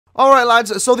Alright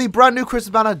lads, so the brand new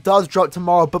Christmas banner does drop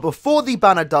tomorrow, but before the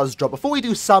banner does drop, before we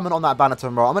do summon on that banner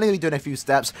tomorrow, I'm going to be doing a few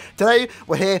steps. Today,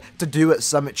 we're here to do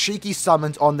some cheeky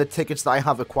summons on the tickets that I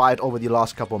have acquired over the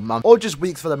last couple of months, or just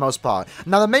weeks for the most part.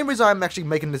 Now, the main reason I'm actually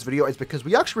making this video is because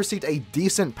we actually received a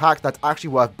decent pack that's actually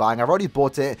worth buying. I've already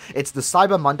bought it. It's the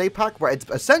Cyber Monday pack, where it's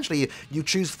essentially, you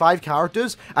choose 5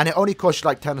 characters, and it only costs you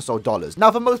like $10 or so.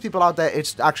 Now, for most people out there,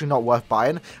 it's actually not worth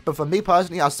buying, but for me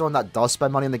personally, as someone that does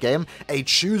spend money in the game, a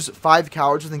choose 5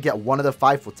 characters and get one of the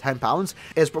 5 for £10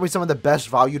 is probably some of the best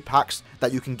valued packs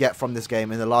that you can get from this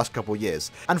game in the last couple of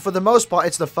years. And for the most part,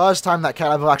 it's the first time that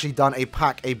I've actually done a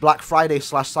pack, a Black Friday /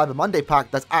 Cyber Monday pack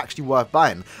that's actually worth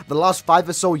buying. The last 5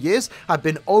 or so years have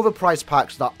been overpriced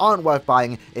packs that aren't worth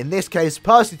buying. In this case,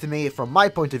 personally to me, from my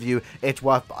point of view, it's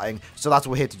worth buying. So that's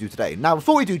what we're here to do today. Now,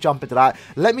 before we do jump into that,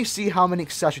 let me see how many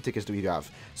accessory tickets do we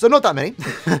have. So not that many,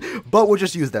 but we'll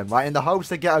just use them, right? In the hopes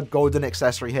to get a golden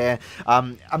accessory here.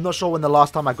 I'm not sure when the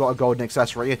last time I got a golden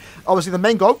accessory. Obviously, the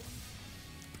main goal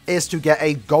is to get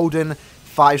a golden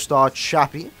 5-star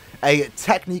Chappie. A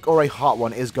technique or a hot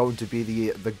one is going to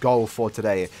be the goal for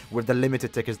today with the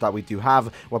limited tickets that we do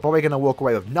have. We're probably going to walk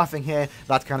away with nothing here.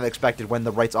 That's kind of expected when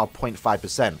the rates are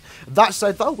 0.5%. That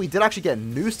said, though, we did actually get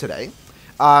news today.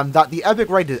 That the Epic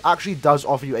Raid actually does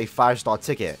offer you a 5-star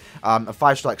ticket, a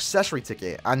 5-star accessory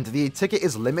ticket, and the ticket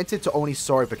is limited to only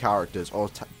Soripa characters, or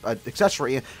an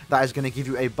accessory that is going to give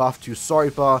you a buff to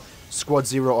Soripa, Squad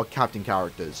Zero, or Captain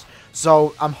characters.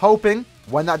 So I'm hoping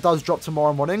when that does drop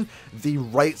tomorrow morning, the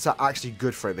rates are actually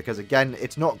good for it, because again,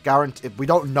 it's not guaranteed. We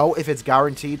don't know if it's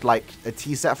guaranteed, like a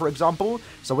T-set, for example,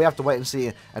 so we have to wait and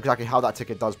see exactly how that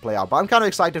ticket does play out. But I'm kind of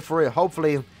excited for it.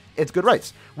 Hopefully, it's good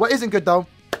rates. What isn't good, though,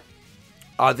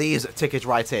 are these tickets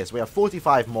right here. So we have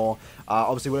 45 more.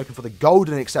 Obviously, we're looking for the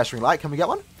golden accessory light. Can we get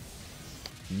one?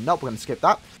 Nope, we're going to skip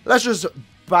that. Let's just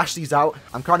bash these out.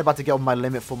 I'm currently about to get on my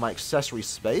limit for my accessory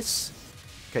space.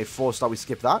 Okay, 4-star, we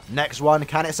skip that. Next one,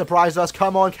 can it surprise us?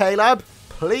 Come on, Caleb.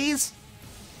 Please?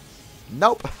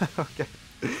 Nope. Okay.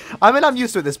 I mean, I'm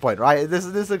used to it at this point, right? This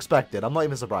is expected. I'm not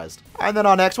even surprised. And then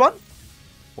our next one.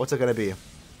 What's it going to be?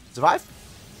 Survive?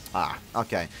 Ah,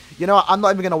 okay. You know what? I'm not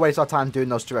even going to waste our time doing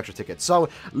those 2 extra tickets. So,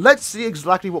 let's see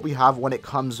exactly what we have when it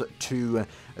comes to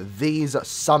these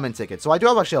summon tickets. So, I do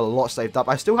have actually a lot saved up.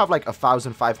 I still have like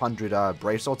 1,500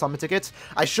 Brave Soul summon tickets.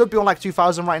 I should be on like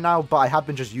 2,000 right now, but I have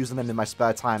been just using them in my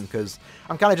spare time because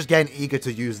I'm kind of just getting eager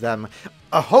to use them.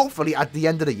 Hopefully, at the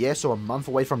end of the year, so a month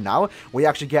away from now, we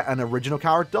actually get an original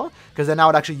character, because then I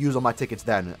would actually use all my tickets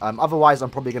then. Otherwise, I'm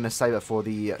probably going to save it for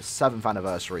the 7th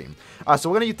anniversary. So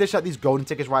we're going to dish out these golden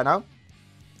tickets right now,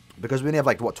 because we only have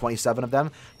like, what, 27 of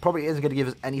them. Probably isn't going to give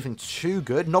us anything too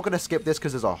good. Not going to skip this,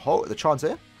 because there's the chance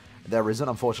here. There isn't,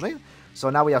 unfortunately. So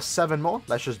now we have 7 more.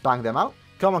 Let's just bang them out.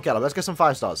 Come on, Caleb, let's get some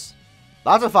 5-stars.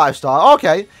 That's a 5-star.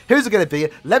 Okay, who's it going to be?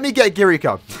 Let me get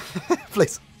Giriko.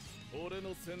 Please.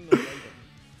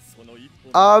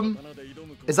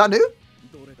 Is that new?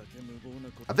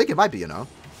 I think it might be, you know.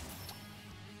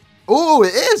 Oh,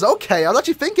 it is. Okay, I was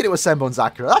actually thinking it was Senbon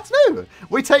Zakura. That's new.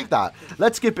 We take that.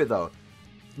 Let's skip it, though.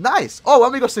 Nice. Oh,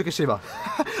 and we got Tsukishima.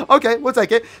 Okay, we'll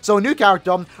take it. So, a new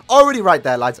character. Already right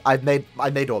there, lads. I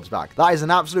made orbs back. That is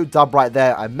an absolute dub right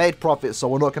there. I made profit, so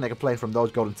we're not going to complain from those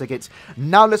golden tickets.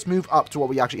 Now, let's move up to what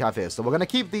we actually have here. So, we're going to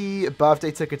keep the birthday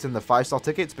tickets and the 5-star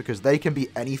tickets because they can be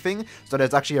anything. So,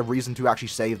 there's actually a reason to actually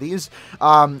save these.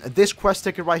 This quest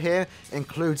ticket right here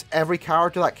includes every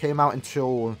character that came out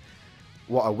until,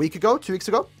 what, a week ago? 2 weeks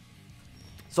ago?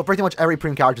 So pretty much every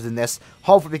premium character is in this.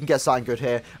 Hopefully we can get something good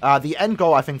here. The end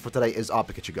goal, I think, for today is our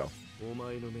Pikachu Go.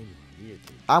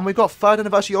 And we got 3rd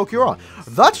anniversary Okiura.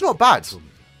 That's not bad.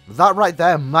 That right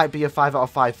there might be a 5 out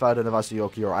of 5 3rd anniversary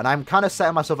Okiura. And I'm kind of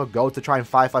setting myself a goal to try and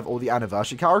 5-5 all the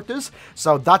anniversary characters.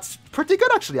 So that's pretty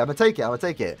good, actually. I'm going to take it. I'm going to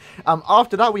take it.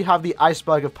 After that, we have the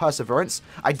Iceberg of Perseverance.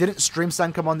 I didn't stream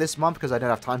Senkom on this month because I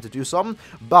didn't have time to do something.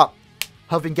 But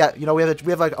hoping get, you know, we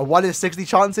have like a 1 in 60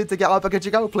 chance to get our Pikachu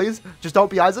Go, please. Just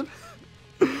don't be Aizen.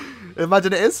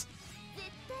 Imagine it is.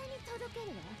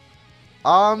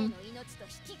 Oh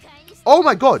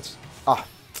my god. Ah.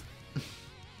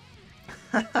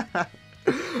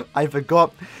 I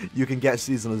forgot you can get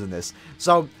seasonals in this.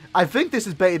 So, I think this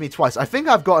has baited me twice. I think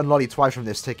I've gotten Lolly twice from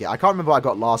this ticket. I can't remember what I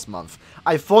got last month.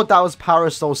 I thought that was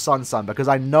Parasol Sun because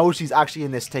I know she's actually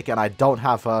in this ticket and I don't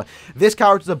have her. This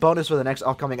character's a bonus for the next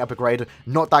upcoming Epic Raid.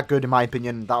 Not that good in my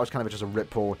opinion. That was kind of just a rip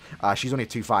pull. She's only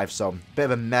 2.5, so bit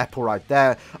of a meh pull right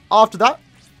there. After that,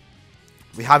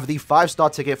 we have the 5-star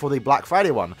ticket for the Black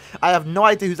Friday one. I have no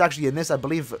idea who's actually in this. I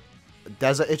believe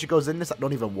Desert Ichigo's in this. I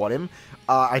don't even want him.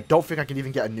 I don't think I can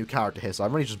even get a new character here, so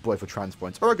I'm really just bought it for trans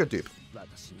points or a good dupe.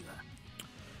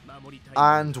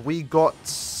 And we got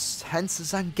Tensa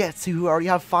Zangetsu, who already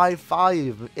have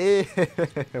 5-5.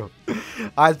 Ew.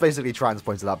 I was basically trans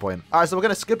points at that point. Alright, so we're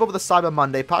going to skip over the Cyber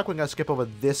Monday pack. We're going to skip over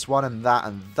this one and that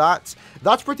and that.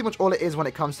 That's pretty much all it is when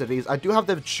it comes to these. I do have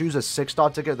to choose a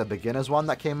 6-star ticket, the beginner's one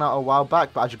that came out a while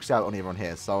back, but as you can see, I don't need one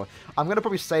here. So I'm going to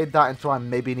probably save that until I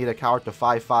maybe need a character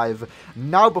 5-5.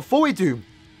 Now, before we do,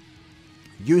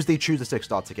 use the choose a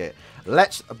 6-star ticket.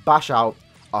 Let's bash out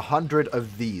 100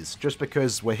 of these, just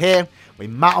because we're here. We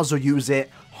might as well use it.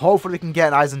 Hopefully we can get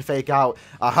an Eisen Fake out.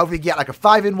 Hopefully we get like a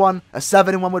 5-in-1, a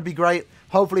 7-in-1 would be great.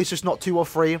 Hopefully it's just not 2 or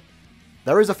 3.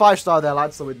 There is a 5-star there,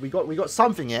 lads, so we got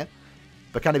something here,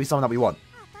 but can it be something that we want?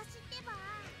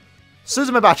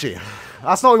 Suzumebachi.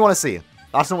 That's not what we want to see.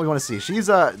 That's not what we want to see. She's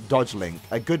a Dodge Link,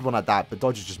 a good one at that, but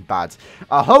Dodge is just bad.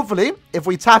 Hopefully, if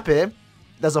we tap here,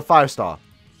 there's a 5-star.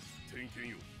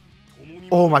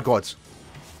 Oh my god.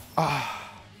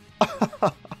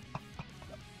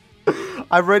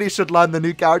 I really should learn the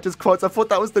new characters quotes. I thought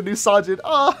that was the new Sergeant.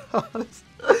 This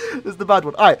is the bad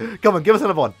one. Alright, come on, give us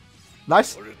another one.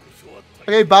 Nice.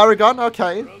 Okay, Baragon,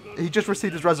 okay. He just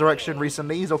received his resurrection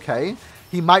recently. He's okay.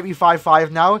 He might be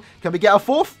 5-5 now. Can we get a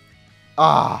 4th?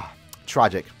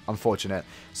 Tragic. Unfortunate.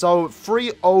 So,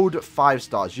 3 old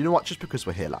 5-stars. You know what? Just because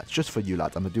we're here, lads. Just for you,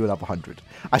 lads. I'm going to do another 100.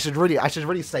 I should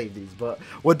really save these, but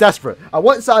we're desperate. I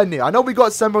want something new. I know we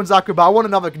got Senbon Zaku, but I want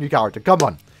another new character. Come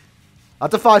on.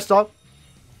 That's a 5-star.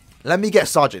 Let me get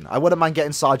Sergeant. I wouldn't mind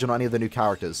getting Sergeant on any of the new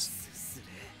characters.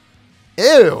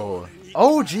 Ew.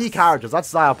 OG characters.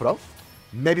 That's Zayapro.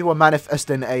 Maybe we're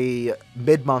manifesting a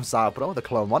mid-month Zayapro, the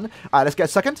clone one. Alright, let's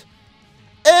get second.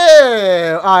 Ew!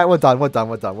 Alright, we're done. We're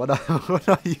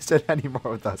not using any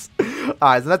more of this.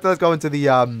 Alright, so let's go into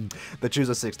the choose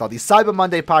a 6-star. The Cyber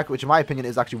Monday pack, which in my opinion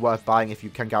is actually worth buying if you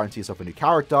can guarantee yourself a new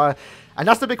character. And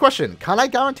that's the big question. Can I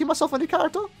guarantee myself a new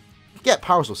character? Get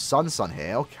Parasol Sun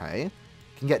here, okay.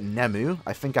 Can get Nemu.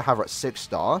 I think I have her at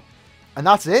 6-star. And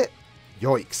that's it.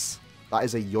 Yoiks. That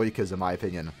is a yoikers in my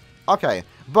opinion. Okay,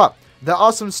 but there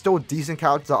are some still decent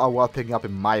characters that are worth picking up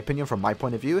in my opinion, from my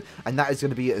point of view. And that is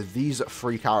going to be these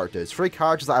 3 characters. 3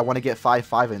 characters that I want to get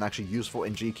 5-5 and actually useful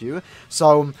in GQ.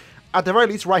 So, at the very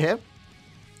least, right here,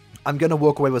 I'm going to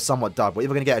walk away with somewhat dub. We're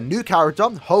either going to get a new character,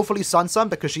 hopefully Sun,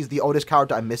 because she's the oldest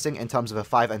character I'm missing in terms of a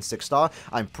 5 and 6-star.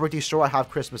 I'm pretty sure I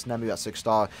have Christmas Nemu at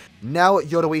 6-star. Now,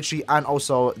 Yoruichi and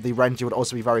also the Renji would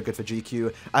also be very good for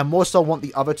GQ. I more so want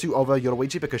the other 2 over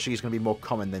Yoruichi because she's going to be more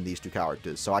common than these 2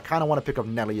 characters. So I kind of want to pick up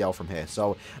Nelliel from here.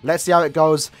 So let's see how it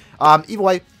goes. Either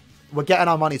way, we're getting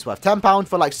our money's worth. £10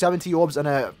 for like 70 orbs and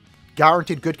a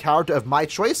guaranteed good character of my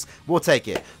choice. We'll take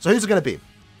it. So who's it going to be?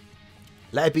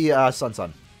 Let it be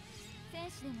Sun.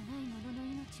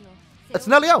 It's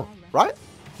Nelliel, right?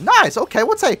 Nice, okay,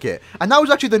 we'll take it. And that was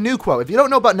actually the new quote. If you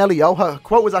don't know about Nelliel, her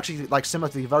quote was actually like similar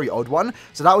to the very old one.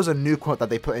 So that was a new quote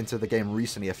that they put into the game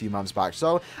recently, a few months back.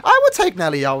 So I would take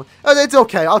Nelliel. It's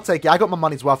okay, I'll take it. I got my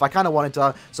money's worth. I kind of wanted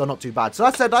to, so not too bad. So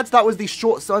that's it, lads. That was the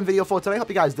short Sun video for today. Hope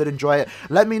you guys did enjoy it.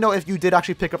 Let me know if you did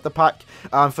actually pick up the pack.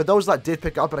 For those that did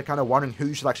pick it up and are kind of wondering who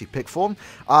you should actually pick for,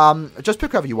 just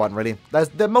pick whoever you want, really.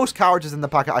 The most characters in the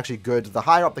pack are actually good. The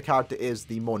higher up the character is,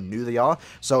 the more new they are.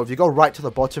 So if you go right to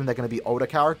the bottom, they're going to be older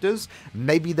characters.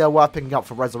 Maybe they're worth picking up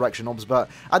for resurrection orbs, but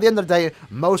at the end of the day,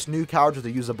 most new characters are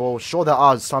usable. Sure, there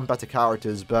are some better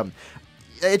characters, but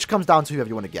it just comes down to whoever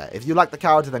you want to get. If you like the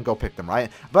character, then go pick them,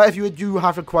 right? But if you do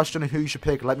have a question on who you should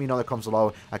pick, let me know in the comments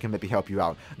below. I can maybe help you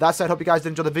out. That said, hope you guys did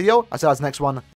enjoy the video. I'll see you guys next one.